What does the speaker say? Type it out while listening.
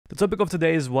The topic of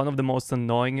today is one of the most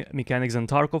annoying mechanics in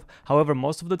Tarkov, however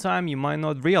most of the time you might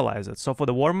not realize it, so for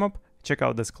the warm-up, check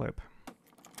out this clip.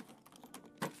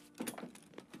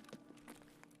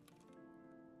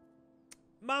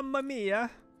 Mamma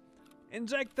mia!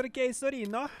 Injector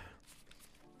quesorino!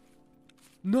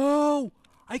 No!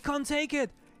 I can't take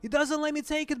it! It doesn't let me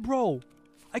take it, bro!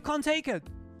 I can't take it!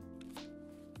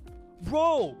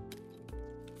 Bro!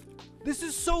 This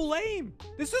is so lame!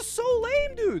 This is so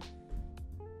lame, dude!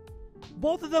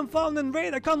 Both of them found in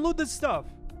raid, I can't loot this stuff!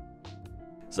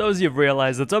 So as you've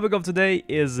realized, the topic of today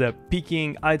is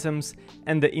picking items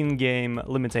and the in-game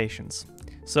limitations.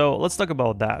 So let's talk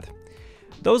about that.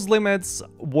 Those limits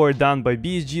were done by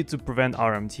BSG to prevent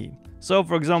RMT. So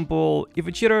for example, if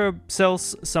a cheater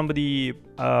sells somebody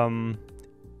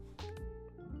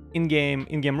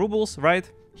in-game rubles, right?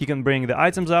 He can bring the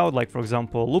items out, like for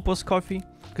example Lupus coffee,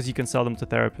 because you can sell them to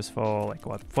therapists for like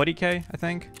what, 40k I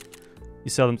think? You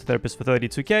sell them to therapists for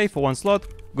 32k for one slot,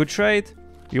 good trade.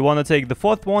 You want to take the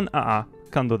fourth one?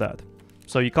 Can't do that.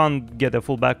 So you can't get a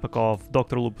full backpack of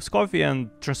Dr. Lupus coffee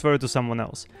and transfer it to someone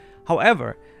else.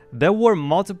 However, there were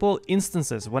multiple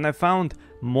instances when I found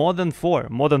more than four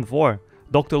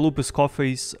Dr. Lupus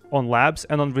coffees on labs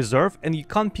and on reserve, and you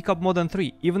can't pick up more than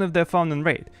 3, even if they're found in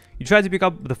raid. You try to pick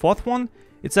up the fourth one,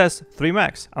 it says 3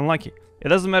 max, unlucky. It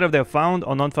doesn't matter if they're found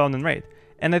or not found in raid.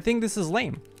 And I think this is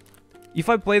lame. If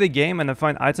I play the game and I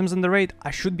find items in the raid,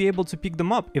 I should be able to pick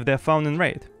them up if they're found in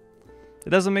raid. It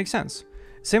doesn't make sense.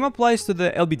 Same applies to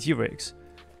the LBT rigs.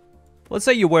 Let's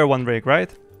say you wear one rig, right?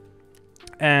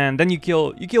 And then you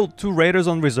kill 2 raiders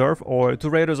on reserve or 2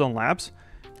 raiders on labs,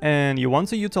 and you want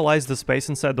to utilize the space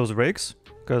inside those rigs,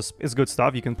 because it's good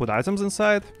stuff, you can put items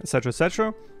inside,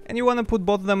 etc, and you want to put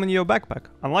both of them in your backpack.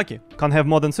 Unlucky, can't have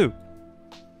more than 2.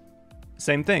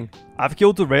 Same thing, I've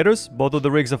killed 2 raiders, both of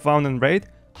the rigs are found in raid.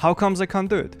 How comes I can't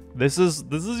do it? This is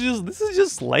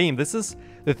just lame. This is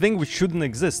the thing which shouldn't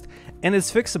exist, and it's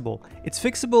fixable. It's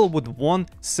fixable with one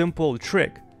simple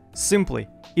trick. Simply,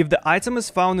 if the item is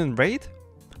found in raid,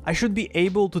 I should be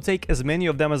able to take as many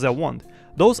of them as I want.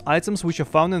 Those items which are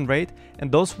found in raid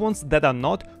and those ones that are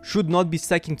not should not be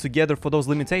stacking together for those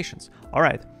limitations.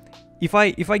 Alright, if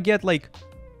I get like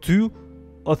 2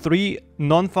 or 3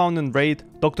 non-found in raid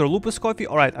Dr. Lupus coffee,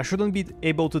 alright, I shouldn't be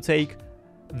able to take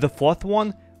the fourth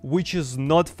one which is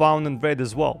not found in raid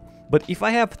as well. But if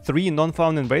I have 3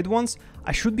 non-found in raid ones,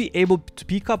 I should be able to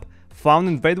pick up found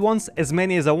in raid ones as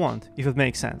many as I want, if it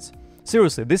makes sense.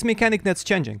 Seriously, this mechanic needs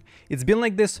changing. It's been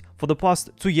like this for the past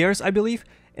 2 years, I believe,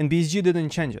 and BSG didn't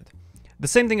change it. The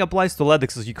same thing applies to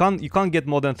LEDXs. You can't get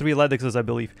more than 3 LEDXs, I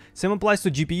believe. Same applies to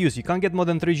GPUs. You can't get more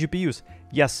than 3 GPUs.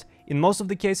 Yes, in most of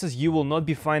the cases, you will not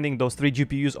be finding those 3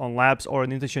 GPUs on labs or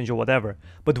an interchange or whatever.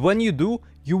 But when you do,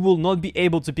 you will not be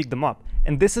able to pick them up.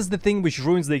 And this is the thing which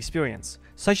ruins the experience.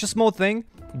 Such a small thing,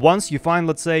 once you find,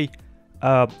 let's say,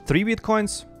 3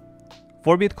 bitcoins,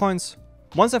 4 bitcoins.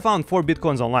 Once I found 4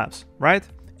 bitcoins on labs, right?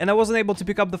 And I wasn't able to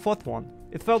pick up the 4th one.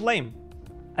 It felt lame.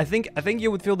 I think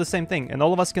you would feel the same thing, and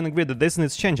all of us can agree that this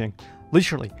needs changing.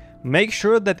 Literally, make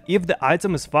sure that if the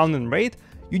item is found in raid,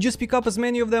 you just pick up as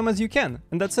many of them as you can,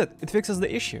 and that's it. It fixes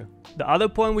the issue. The other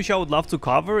point which I would love to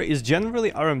cover is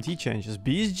generally RMT changes.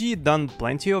 BSG done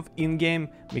plenty of in-game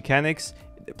mechanics,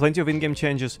 plenty of in-game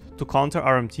changes to counter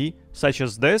RMT, such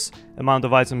as this amount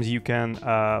of items you can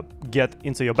get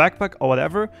into your backpack or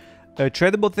whatever.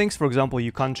 Tradable things, for example,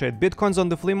 you can't trade bitcoins on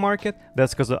the flea market,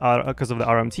 that's because of the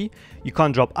RMT. You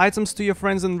can't drop items to your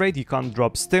friends in raid, you can't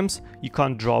drop stims, you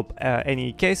can't drop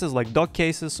any cases like dog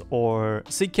cases or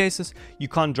SIG cases, you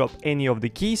can't drop any of the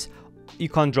keys, you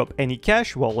can't drop any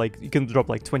cash, well, like, you can drop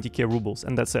like 20k rubles,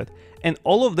 and that's it. And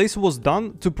all of this was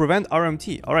done to prevent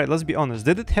RMT. Alright, let's be honest,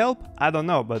 did it help? I don't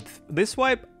know, but this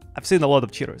wipe, I've seen a lot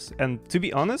of cheaters, and to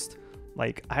be honest,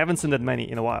 like, I haven't seen that many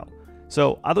in a while.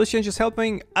 So, are those changes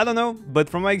helping? I don't know, but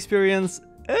from my experience,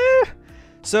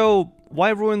 So, why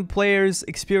ruin players'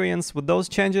 experience with those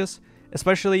changes?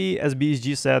 Especially as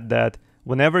BSG said that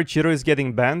whenever a cheater is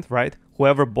getting banned, right,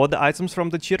 whoever bought the items from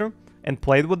the cheater and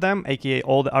played with them, aka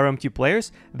all the RMT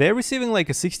players, they're receiving like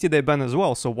a 60-day ban as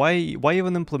well. So why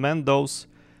even implement those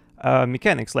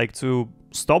mechanics? Like, to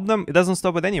stop them? It doesn't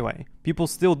stop it anyway. People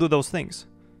still do those things.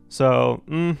 So,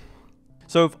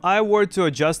 So if I were to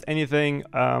adjust anything,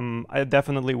 I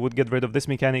definitely would get rid of this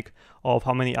mechanic of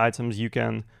how many items you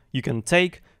can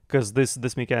take, because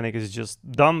this mechanic is just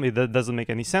dumb. It doesn't make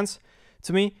any sense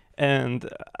to me, and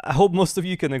I hope most of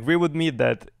you can agree with me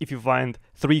that if you find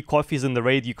 3 coffees in the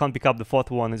raid, you can't pick up the 4th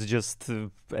one. It's just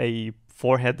a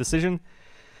forehead decision.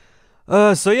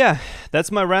 So yeah,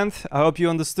 that's my rant. I hope you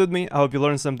understood me. I hope you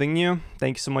learned something new.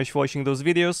 Thank you so much for watching those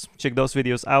videos. Check those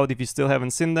videos out if you still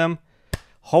haven't seen them.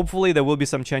 Hopefully there will be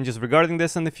some changes regarding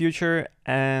this in the future,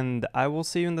 and I will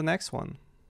see you in the next one.